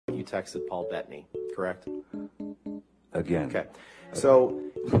texted Paul Bettany, correct? Again. Okay. So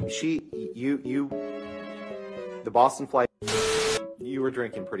the Boston flight, you were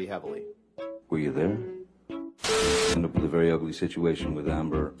drinking pretty heavily. Were you there? Ended up with a very ugly situation with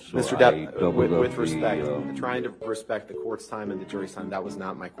Amber. So Mr. Depp, with respect, trying to respect the court's time and the jury's time, that was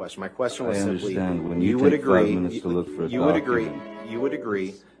not my question. My question was simply, when you would take agree, 5 minutes to look for a you would agree, document. you would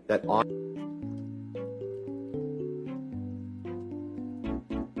agree that on.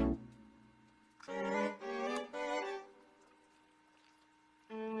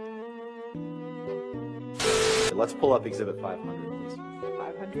 Let's pull up Exhibit 500, please.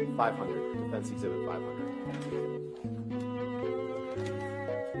 500? 500. Defense Exhibit 500.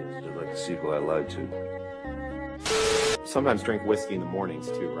 I'd like to see who I lied to. Sometimes drink whiskey in the mornings,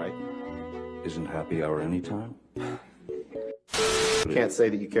 too, right? Isn't happy hour any time? Can't say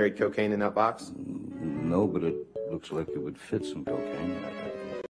that you carried cocaine in that box? No, but it looks like it would fit some cocaine.